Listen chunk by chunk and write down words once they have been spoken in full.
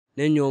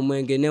nenywa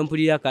omwenge ne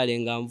mpulira kale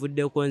nga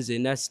nvuddeko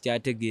nzenna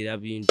sikyategeera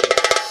bintu.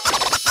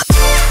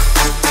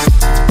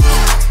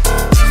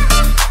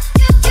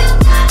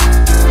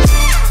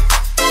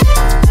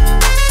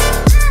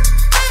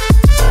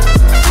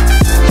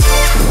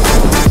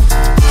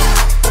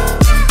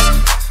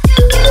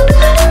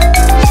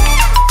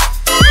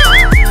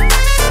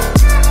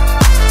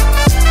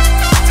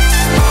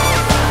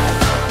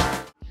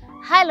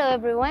 Hello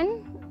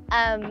everyone,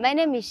 my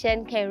name is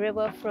Shan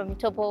Kairebo from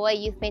Topowa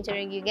Youth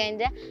Mentoring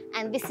Uganda,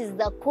 and this is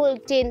the Cool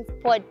Teenz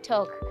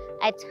Podtalk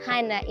at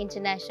Hana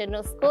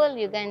International School,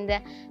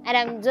 Uganda, and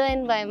I'm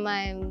joined by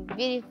my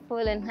beautiful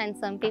and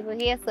handsome people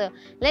here, so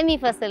let me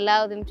first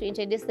allow them to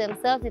introduce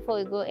themselves before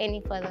we go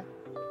any further.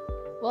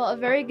 Well, a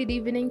very good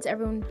evening to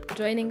everyone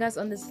joining us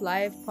on this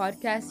live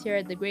podcast here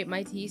at the Great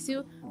Mighty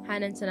Yesu,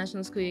 Hana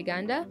International School,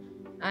 Uganda.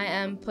 I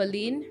am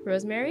Pauline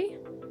Rosemary.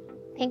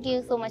 Thank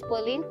you so much,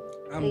 Pauline.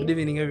 Good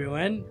evening,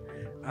 everyone.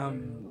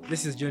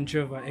 This is John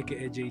Trevor,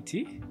 aka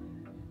JT.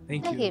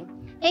 Thank you. Okay,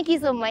 thank you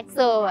so much.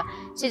 So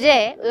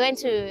today we want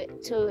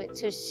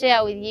to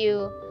share with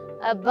you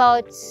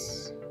about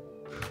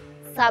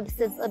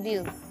substance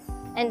abuse,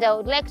 and I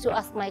would like to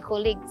ask my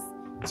colleagues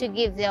to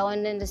give their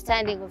own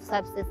understanding of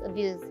substance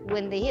abuse.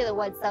 When they hear the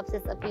word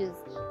substance abuse,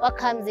 what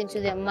comes into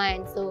their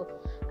mind? So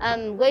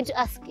I'm going to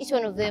ask each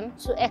one of them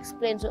to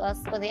explain to us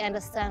what they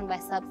understand by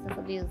substance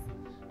abuse,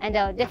 and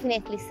I'll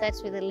definitely start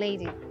with the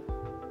lady.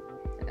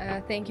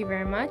 Thank you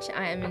very much.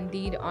 I am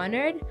indeed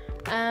honored.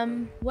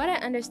 What I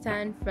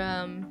understand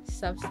from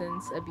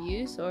substance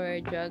abuse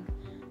or drug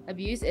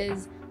abuse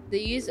is the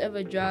use of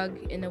a drug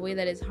in a way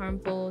that is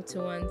harmful to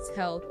one's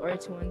health or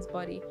to one's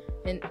body,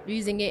 and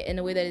using it in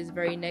a way that is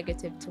very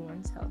negative to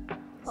one's health.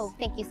 Oh,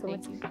 thank you so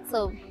much.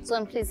 So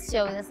please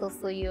share with us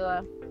also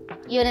your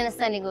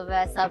understanding of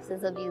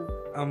substance abuse.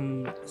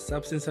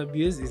 Substance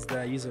abuse is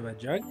the use of a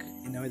drug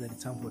in a way that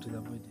is harmful to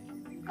the body.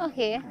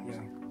 Okay.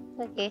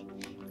 Yeah. Okay.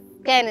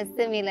 Kind of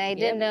similar, I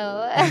don't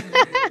know.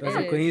 That's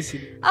a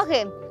coincidence.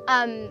 Okay,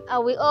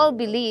 we all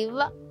believe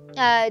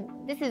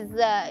this is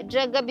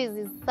drug abuse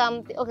is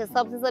something. Okay,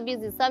 substance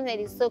abuse is something that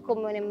is so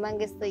common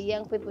amongst the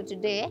young people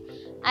today,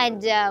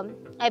 and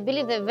I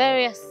believe the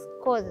various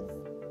causes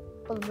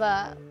of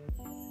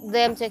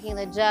them taking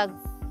the drugs.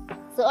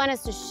 So I want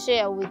us to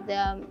share with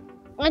them.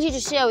 I want you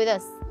to share with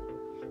us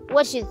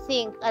what you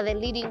think are the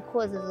leading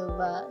causes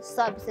of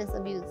substance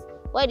abuse.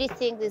 Why do you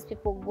think these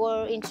people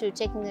go into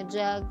taking the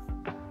drugs?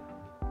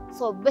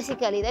 So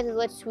basically, that is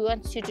what we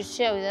want you to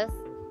share with us,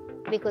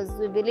 because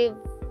we believe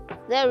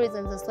there are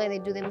reasons as why they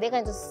do them. They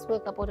can just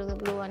wake up out of the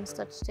blue and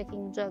start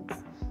taking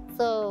drugs.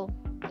 So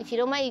if you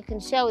don't mind, you can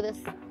share with us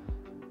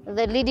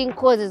the leading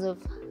causes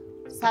of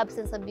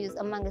substance abuse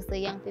amongst the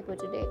young people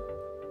today.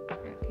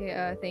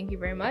 Okay, thank you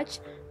very much.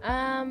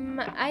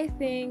 I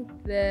think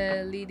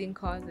the leading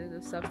causes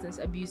of substance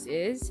abuse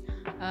is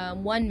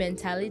one,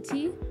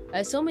 mentality.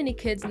 So many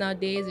kids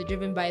nowadays are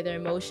driven by their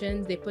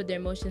emotions. They put their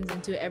emotions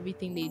into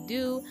everything they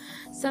do.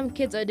 Some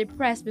kids are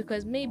depressed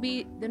because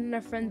maybe they're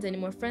not have friends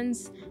anymore.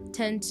 Friends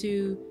tend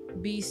to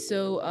be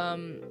so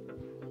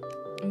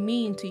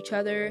mean to each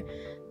other,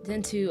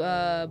 tend to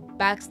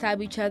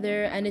backstab each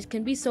other, and it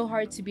can be so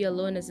hard to be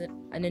alone as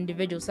an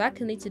individual. So that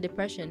can lead to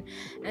depression.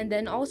 And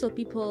then also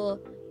people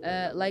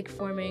like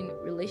forming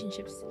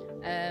relationships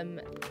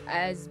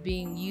as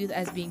being youth,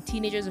 as being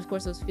teenagers. Of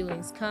course, those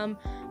feelings come,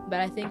 but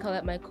I think I'll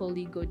let my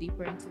colleague go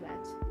deeper into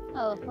that.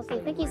 Oh, okay.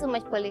 Thank you so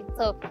much, Pauline.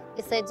 So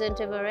you said John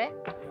Trevor.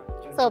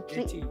 So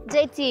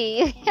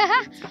JT,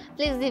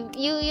 please, if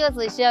you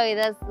also share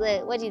with us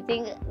what you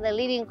think the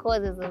leading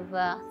causes of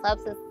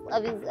substance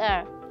abuse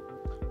are.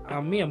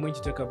 I'm going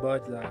to talk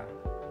about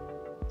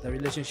the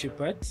relationship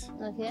part,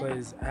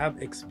 because I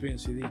have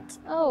experience with it.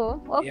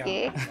 Oh,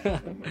 okay.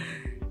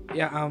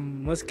 Yeah.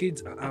 Most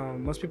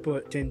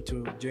people tend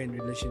to join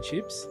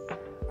relationships,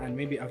 and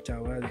maybe after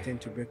a while they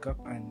tend to break up,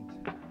 and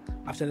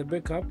after the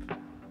breakup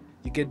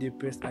you get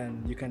depressed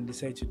and you can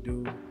decide to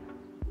do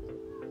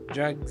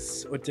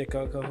drugs or take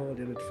alcohol in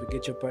order to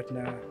forget your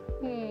partner.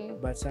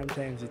 But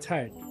sometimes it's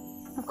hard.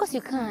 Of course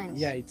you can't.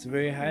 Yeah, it's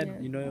very hard,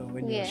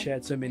 when you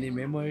shared so many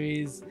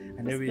memories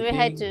and everything. It's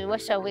very hard to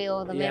wash away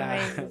all the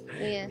memories.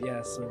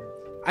 Yeah, so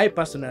I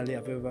personally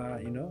have ever,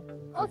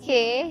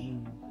 Okay.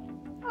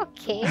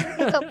 Okay,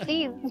 so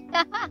please.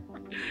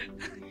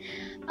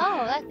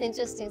 Oh, that's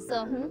interesting.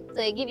 So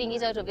you're giving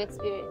it out of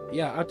experience?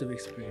 Yeah, out of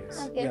experience.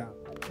 Okay. Yeah.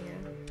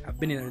 I've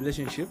been in a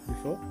relationship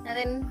before. And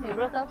then you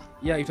broke up?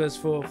 Yeah, it was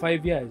for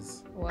 5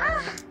 years. Wow.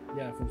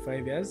 Yeah, for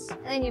 5 years.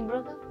 And then you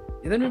broke up?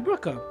 And then we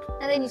broke up.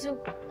 And then you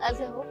took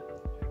alcohol?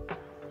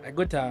 I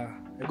got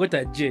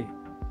a J.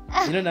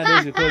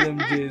 Nowadays we call them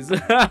J's.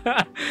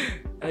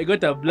 I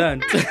got a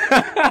blunt.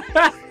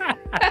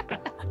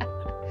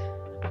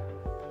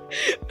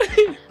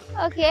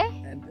 Okay.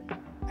 And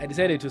I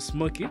decided to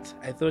smoke it.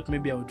 I thought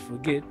maybe I would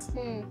forget.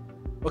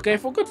 Okay, I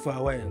forgot for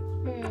a while.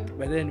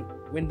 But then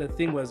when the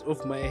thing was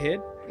off my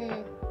head,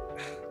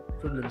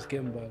 problems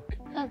came back.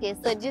 Okay,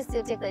 so do you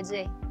still take a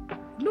J?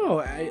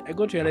 No, I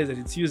got to realize that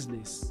it's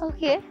useless.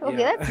 Okay,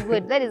 Yeah. that's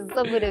good. That is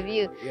so good of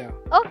you. Yeah.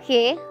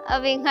 Okay,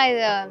 having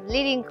had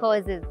leading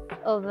causes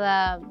of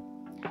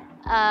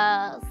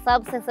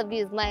substance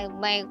abuse.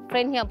 My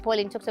friend here,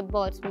 Pauline, talked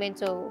about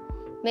mental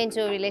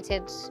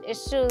related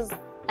issues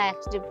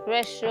like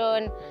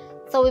depression.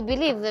 So we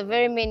believe there are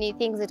very many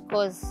things that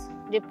cause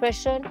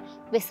depression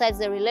besides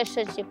the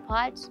relationship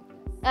part.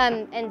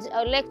 And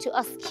I would like to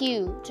ask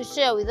you to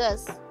share with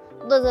us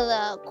those are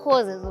the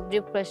causes of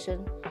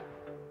depression.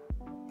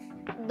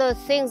 Those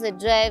things that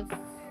drive,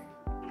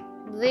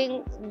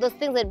 those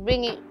things that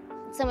bring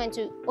someone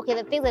to,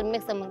 the things that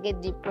make someone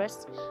get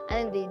depressed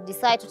and then they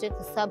decide to take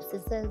the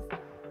substances.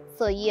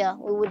 So yeah,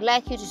 we would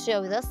like you to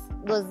share with us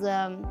those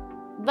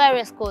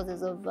various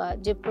causes of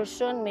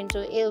depression,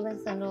 mental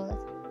illness and all that.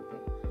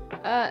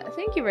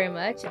 Thank you very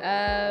much.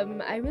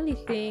 I really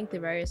think the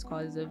various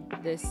causes of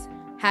this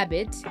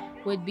habit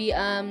would be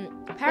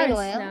parents.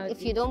 Meanwhile, now,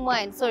 if you don't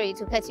mind, sorry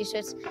to cut you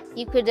short,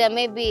 you could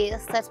maybe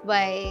start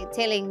by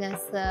telling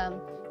us,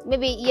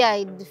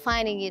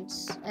 defining it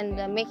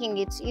and making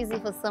it easy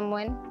for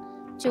someone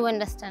to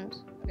understand.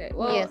 Okay,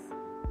 well, yes.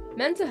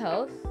 Mental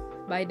health,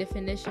 by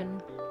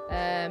definition,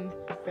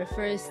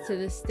 refers to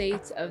the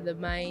state of the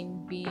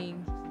mind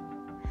being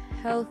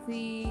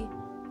healthy,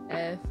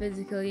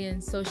 physically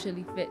and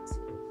socially fit,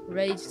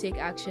 ready to take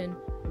action,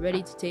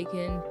 ready to take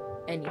in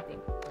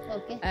anything.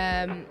 Okay.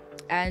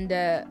 And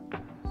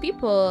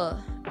people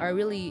are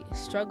really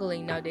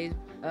struggling nowadays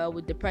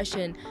with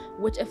depression,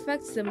 which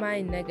affects the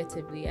mind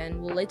negatively and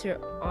will later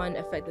on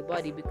affect the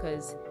body,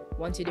 because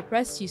once you're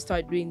depressed, you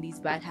start doing these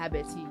bad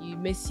habits. You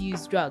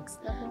misuse drugs,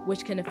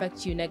 which can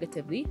affect you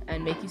negatively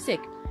and make you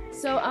sick.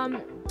 So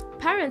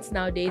parents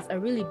nowadays are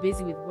really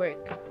busy with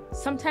work.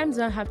 Sometimes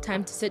they don't have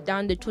time to sit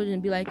down with their children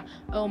and be like,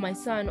 oh, my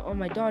son or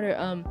my daughter,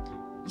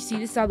 you see,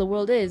 this is how the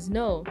world is.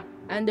 No.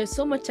 And there's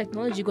so much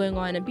technology going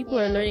on, and people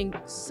are learning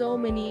so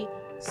many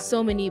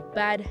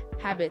bad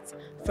habits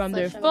from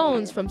their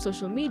phones, from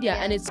social media,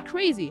 and it's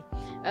crazy.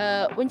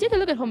 When you take a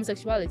look at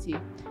homosexuality,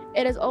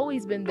 it has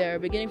always been there,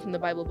 beginning from the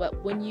Bible,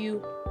 but when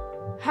you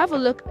have a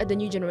look at the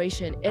new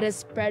generation, it has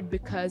spread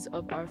because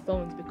of our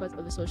phones, because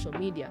of the social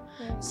media.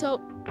 So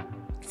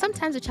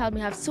sometimes a child may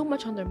have so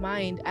much on their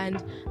mind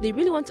and they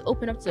really want to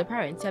open up to their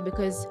parents,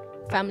 because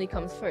family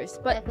comes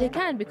first, but they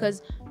can't,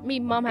 because maybe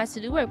mom has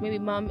to do work, maybe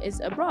mom is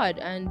abroad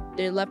and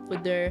they're left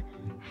with their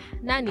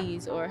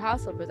nannies or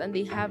house helpers and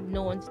they have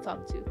no one to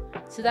talk to.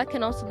 So that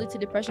can also lead to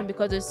depression,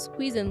 because they're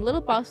squeezing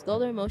little box with all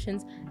their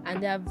emotions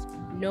and they have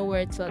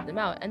nowhere to let them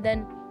out. And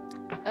then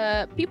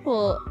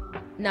people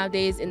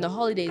nowadays in the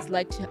holidays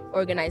like to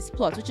organize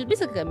plots, which is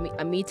basically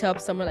a meetup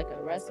somewhere like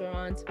a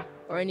restaurant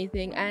or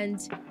anything. And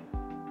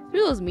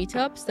through those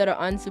meetups that are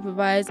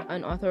unsupervised,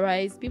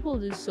 unauthorized, people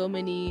do so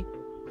many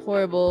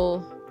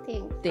horrible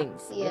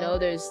things. You know,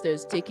 there's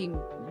taking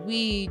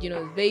weed,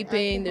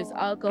 vaping, there's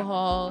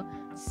alcohol.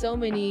 So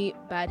many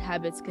bad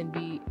habits can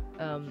be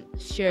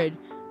shared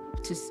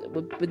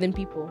within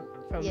people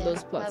from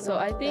those plots. So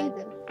I think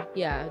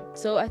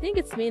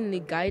it's mainly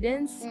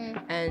guidance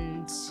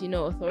and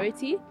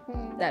authority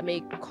that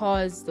may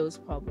cause those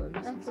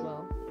problems as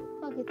well.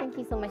 Okay, thank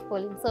you so much,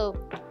 Pauline. So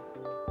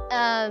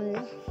I'm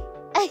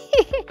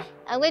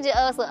going to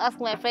also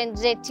ask my friend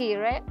JT,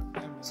 right,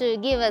 to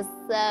give us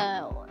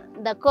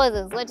the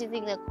causes. What do you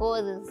think the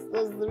causes,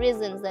 those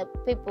reasons that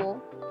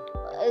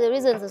the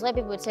reasons is why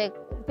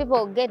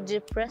people get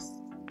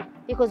depressed?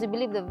 Because we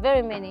believe there are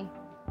very many.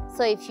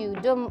 So if you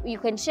don't, you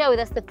can share with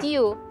us the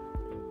few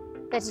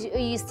that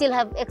you still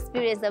have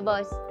experience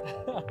about.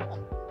 I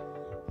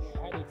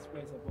had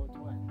experience about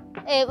one.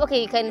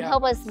 Okay, you can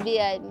help us be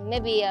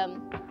maybe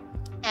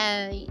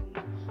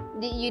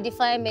you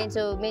define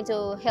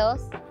mental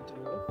health.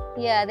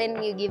 Yeah,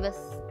 then you give us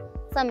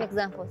some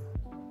examples.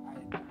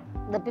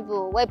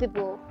 Why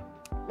people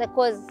that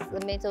cause the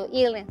mental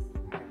illness.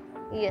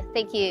 Yes,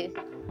 thank you.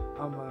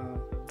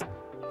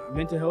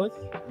 Mental health,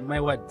 in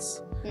my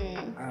words,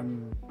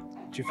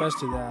 it refers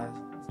to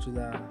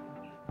the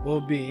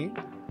well-being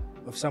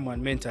of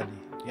someone mentally.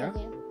 Yeah.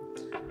 Okay.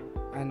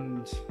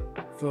 And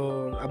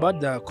for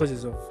about the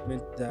causes of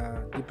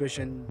the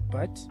depression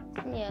part,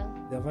 there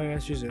are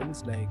various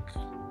reasons, like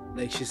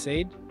she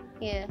said.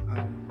 Yeah.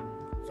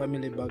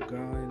 Family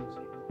background,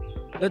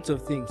 lots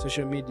of things,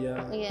 social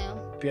media,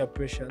 peer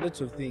pressure,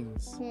 lots of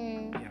things.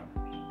 Yeah.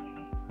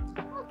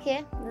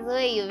 Okay, that's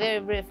why you're very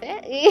brief,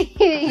 eh?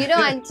 You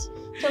don't want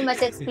too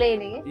much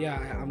explaining, eh? Yeah,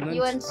 I'm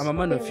a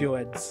man of few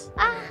words.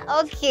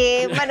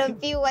 Okay, man of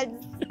few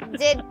words.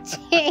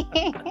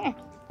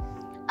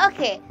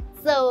 Okay,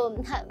 so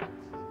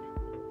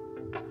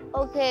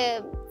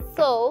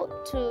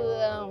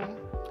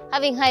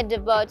having heard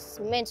about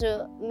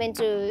mental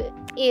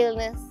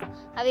illness,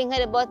 having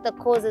heard about the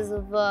causes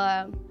of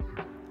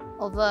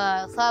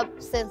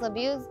substance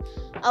abuse,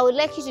 I would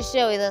like you to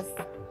share with us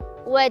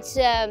what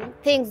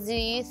things do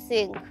you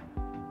think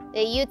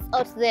the youth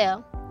out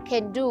there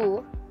can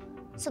do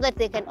so that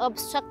they can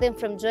obstruct them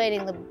from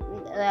joining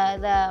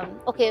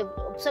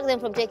obstruct them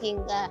from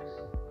taking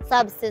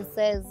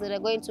substances that are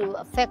going to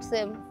affect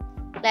them,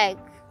 like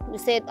you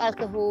said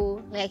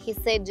alcohol, like he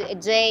said,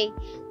 Jay.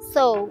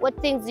 So what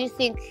things do you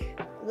think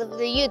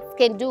the youth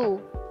can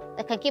do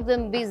that can keep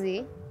them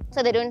busy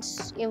so they don't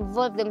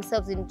involve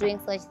themselves in doing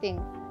such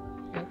things?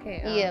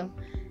 Okay. Yeah.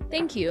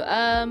 Thank you.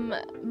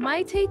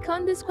 My take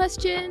on this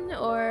question,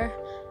 or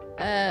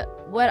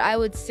what I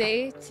would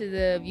say to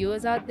the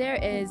viewers out there,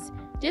 is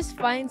just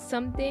find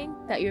something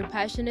that you're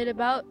passionate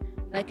about,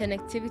 like an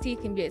activity.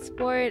 It can be a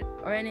sport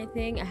or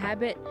anything, a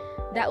habit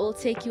that will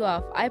take you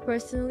off. I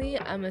personally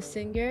am a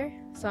singer,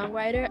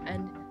 songwriter,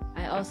 and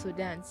I also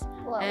dance.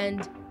 Wow.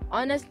 And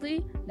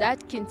honestly,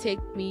 that can take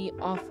me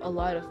off a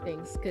lot of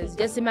things, because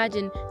just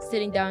imagine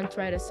sitting down to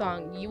write a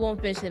song. You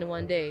won't finish it in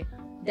one day.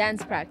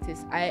 Dance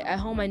practice. At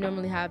home I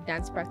normally have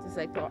dance practice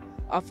like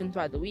often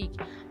throughout the week.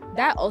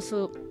 That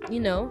also,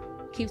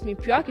 keeps me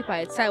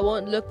preoccupied, so I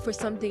won't look for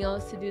something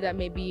else to do that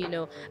may be,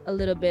 a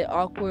little bit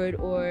awkward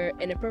or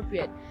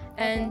inappropriate.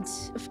 And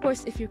of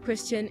course, if you're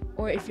Christian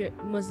or if you're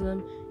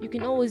Muslim, you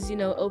can always,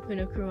 open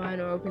a Quran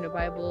or open a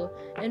Bible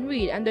and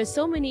read. And there's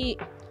so many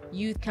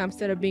youth camps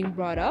that are being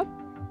brought up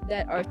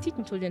that are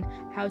teaching children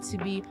how to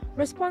be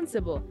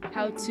responsible,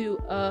 how to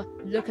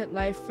look at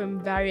life from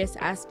various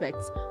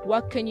aspects.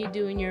 What can you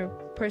do in your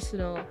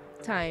personal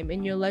time,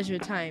 in your leisure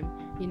time?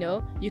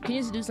 You can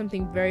just do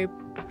something very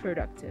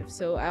productive.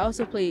 So I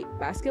also play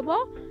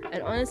basketball,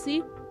 and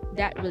honestly,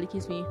 that really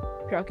keeps me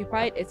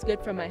preoccupied. It's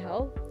good for my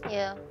health,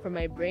 for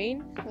my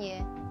brain,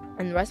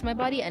 and the rest of my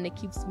body, and it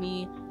keeps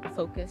me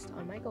focused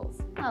on my goals.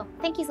 Oh,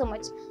 thank you so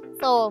much.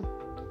 So,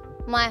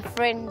 my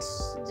friend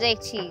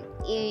JT,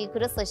 you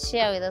could also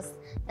share with us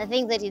the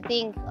things that you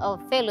think our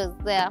fellows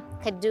there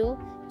could do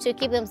to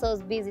keep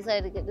themselves busy,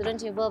 so that they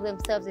don't involve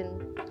themselves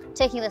in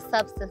taking the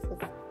substances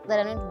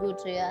that are not good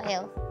to your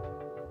health.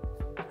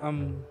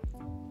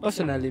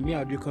 Personally, me,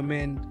 I'd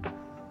recommend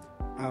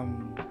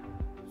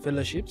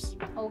fellowships.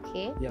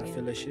 Okay. Yeah,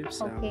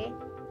 fellowships. Okay.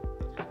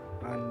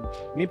 And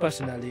me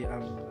personally,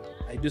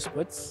 I do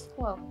sports.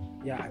 Wow.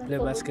 Yeah, I play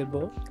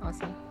basketball.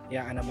 Awesome.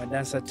 Yeah, and I'm a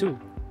dancer too.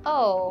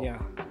 Oh.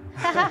 Yeah.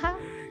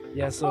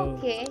 Yeah, so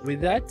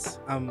with that,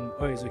 I'm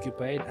always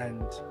occupied,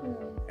 and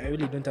I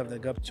really don't have the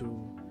gap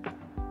to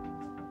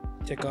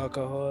take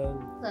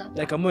alcohol.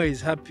 Like, I'm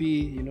always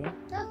happy,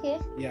 Okay.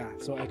 Yeah,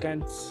 so I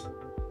can't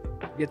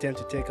get time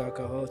to take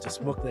alcohol, to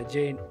smoke the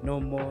J no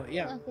more.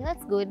 Yeah. Okay,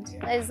 that's good.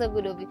 Yeah. That is so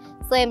good of you.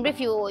 So in brief,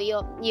 you're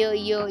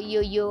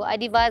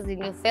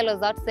advising your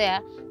fellows out there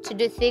to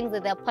do things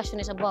that they're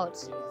passionate about,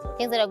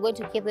 things that are going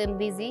to keep them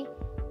busy,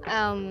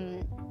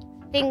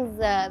 things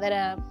that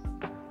are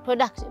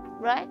productive,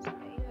 right?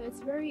 It's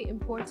very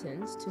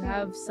important to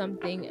have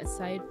something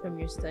aside from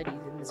your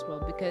studies in this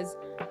world, because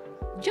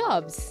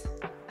jobs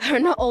are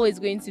not always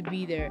going to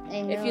be there.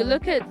 If you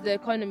look at the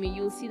economy,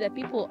 you'll see that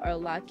people are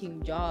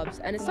lacking jobs,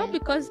 and it's not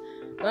because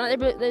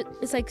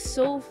it's like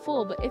so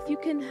full, but if you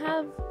can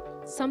have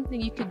something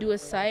you could do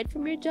aside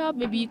from your job,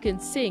 maybe you can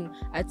sing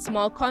at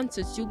small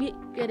concerts, you'll be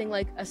getting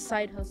like a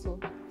side hustle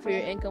for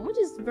your income, which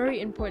is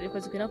very important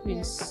because it can help you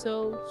in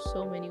so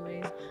many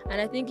ways. And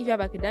I think if you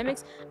have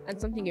academics and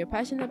something you're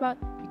passionate about,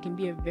 you can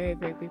be a very,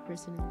 very great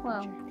person in the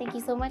future. Thank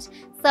you so much.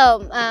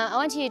 So I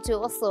want you to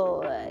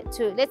also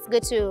let's go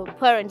to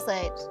parent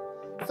side.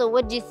 So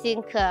what do you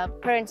think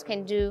parents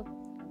can do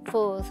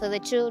for the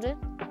children,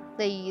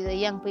 the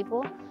young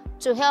people,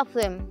 to help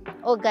them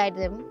or guide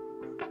them?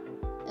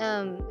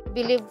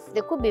 Believe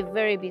they could be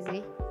very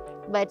busy,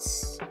 but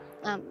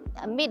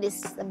amid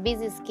this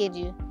busy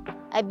schedule,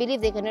 I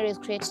believe they can always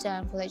create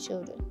time for their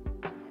children.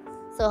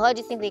 So how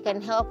do you think they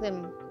can help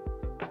them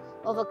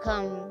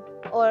overcome,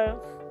 or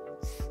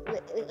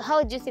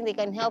how do you think they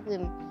can help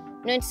them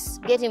not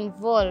get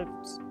involved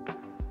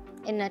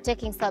in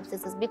taking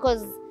substances?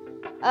 Because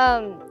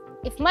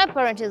if my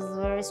parent is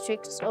very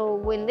strict, or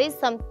when there's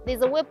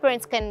a way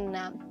parents can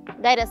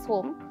guide us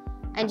home,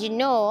 and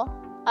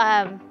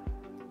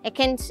I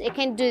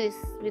can't do this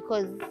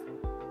because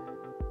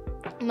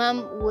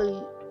mom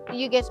will.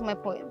 You get my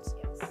point?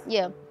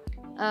 Yes.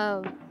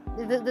 Yeah.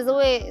 There's a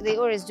way they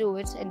always do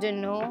it. I don't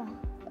know,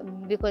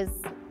 because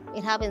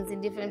it happens in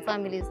different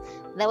families.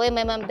 The way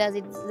my mom does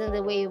it isn't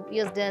the way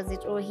yours does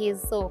it, or his.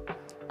 So,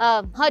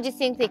 how do you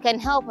think they can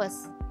help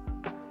us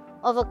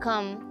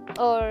overcome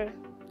or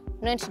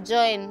not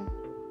join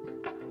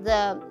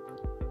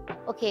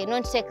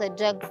not take the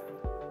drugs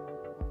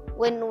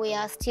when we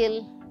are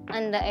still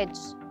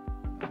underage?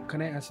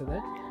 Can I answer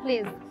that?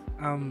 Please.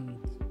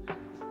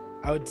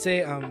 I would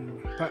say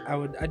I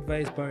would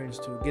advise parents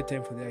to get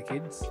time for their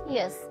kids.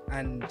 Yes.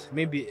 And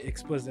maybe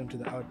expose them to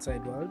the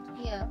outside world.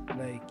 Yeah.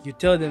 Like, you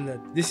tell them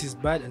that this is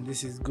bad and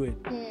this is good.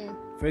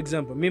 For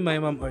example, my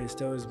mom always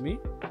tells me,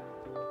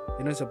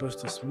 you're not supposed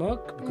to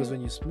smoke because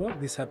when you smoke,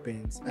 this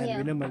happens. And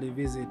we normally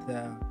visit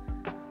the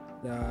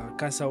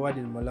cancer ward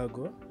in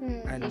Malago.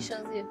 And He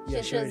shows you.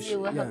 Yeah, she shows you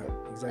what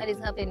exactly. that is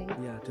happening.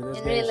 Yeah, to those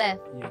in guys. real life.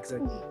 Yeah,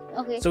 exactly.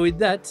 Okay. So with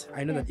that,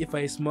 I know that if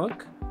I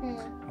smoke,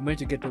 I'm going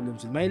to get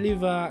problems with my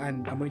liver,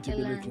 and I'm going to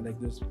be looking like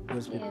those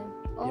people.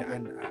 Yeah. Yeah,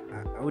 and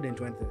I wouldn't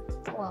want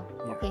that. Wow.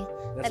 Yeah, Okay.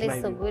 that's That my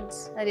is so view. good.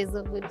 That is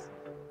so good.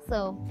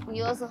 So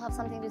you also have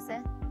something to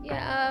say?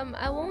 Yeah,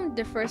 I won't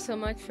differ so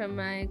much from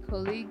my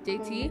colleague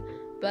JT,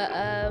 but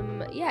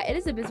yeah, it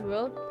is a busy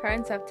world.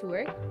 Parents have to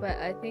work, but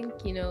I think,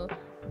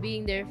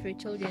 being there for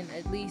children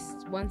at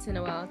least once in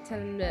a while,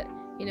 telling them that,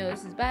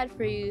 this is bad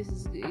for you,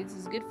 this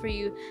is good for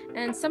you,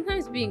 and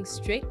sometimes being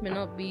strict may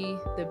not be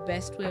the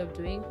best way of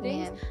doing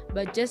things,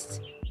 but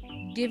just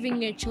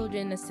giving your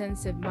children a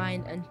sense of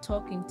mind and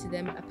talking to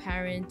them, a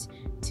parent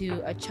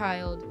to a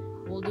child,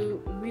 will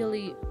do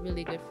really,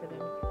 really good for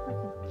them.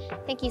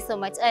 Thank you so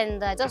much.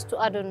 And just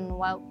to add on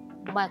what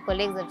my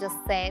colleagues have just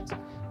said,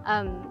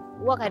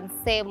 what can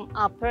say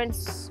what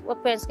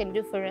parents can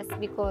do for us,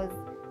 because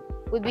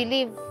we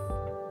believe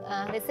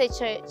they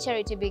say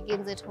charity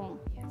begins at home.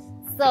 Yes.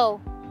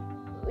 So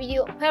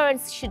your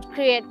parents should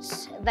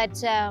create that,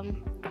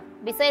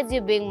 besides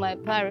you being my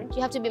parent,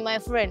 you have to be my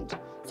friend.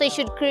 So you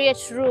should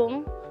create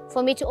room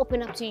for me to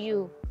open up to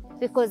you,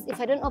 because if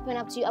I don't open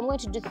up to you, I'm going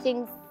to do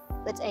things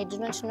that I do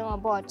not know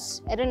about.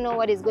 I don't know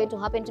what is going to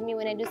happen to me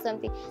when I do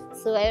something.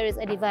 So I always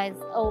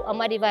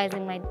I'm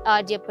advising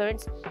my dear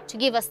parents to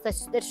give us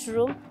that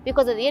room,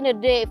 because at the end of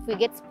the day, if we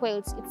get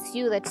spoiled, it's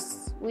you that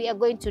we are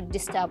going to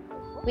disturb.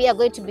 We are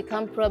going to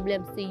become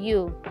problems to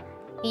you.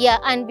 Yeah,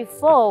 and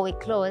before we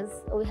close,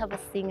 we have a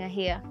singer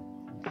here.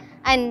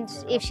 And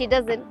if she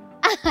doesn't,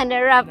 and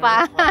a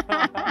rapper.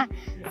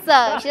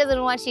 So if she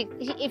doesn't want,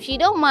 if she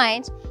don't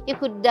mind, you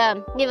could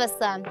give us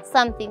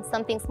something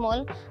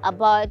small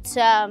about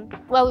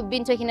what we've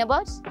been talking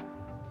about.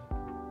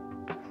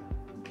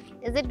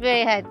 Is it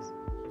very hard?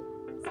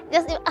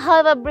 Just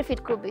however brief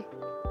it could be.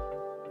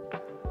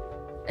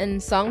 In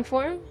song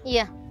form?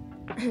 Yeah.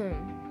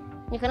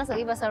 You can also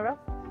give us a rap.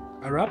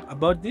 A rap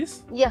about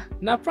this? Yeah.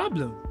 No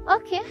problem.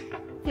 Okay.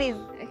 Please.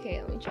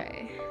 Okay, let me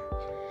try.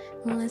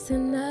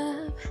 Listen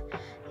up,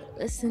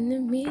 listen to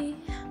me.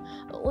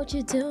 What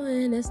you're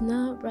doing is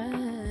not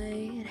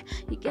right.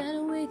 You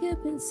gotta wake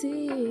up and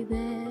see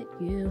that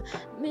you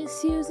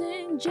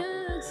misusing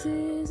drugs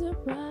is a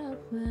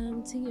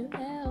problem to your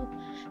health,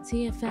 to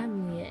your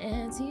family,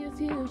 and to your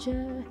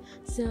future.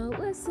 So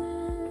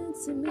listen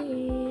to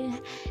me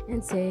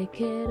and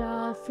take it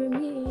off from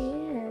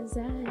me, as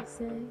I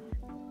say.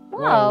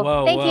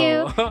 Wow, thank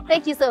you.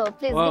 Thank you. So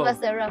please give us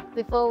a rap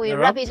before we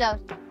wrap it out.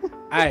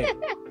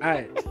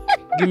 Aye.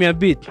 Give me a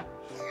beat.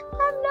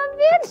 I'm not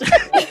beat.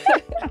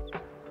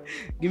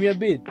 Give me a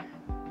beat.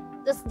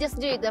 Just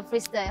do it the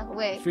freestyle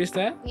way.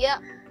 Freestyle? Yeah.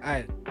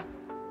 Aye.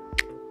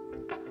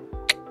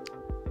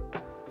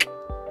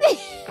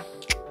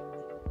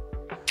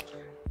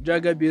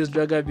 Drug abuse.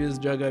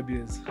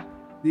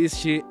 This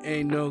shit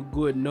ain't no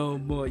good no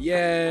more.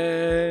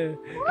 Yeah.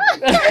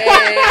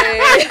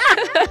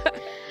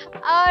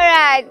 All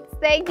right.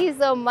 Thank you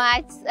so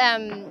much.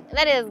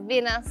 That has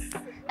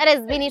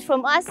been it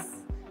from us.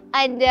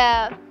 And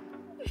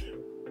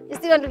you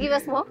still want to give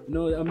us more?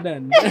 No, I'm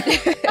done.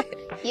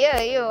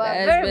 Yeah, you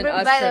are very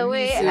brief, by the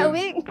way.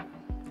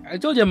 I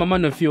told you I'm a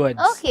man of few words.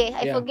 Okay,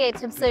 I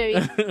forget. I'm sorry.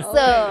 So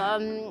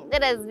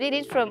that has been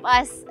it from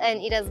us,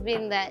 and it has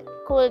been the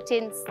Cool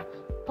Teenz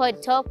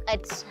Podtalk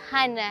at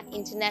Hana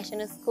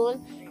International School,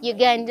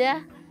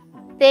 Uganda.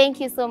 Thank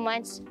you so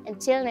much.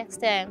 Until next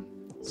time.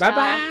 Bye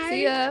bye.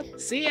 See ya.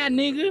 See ya,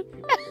 nigga.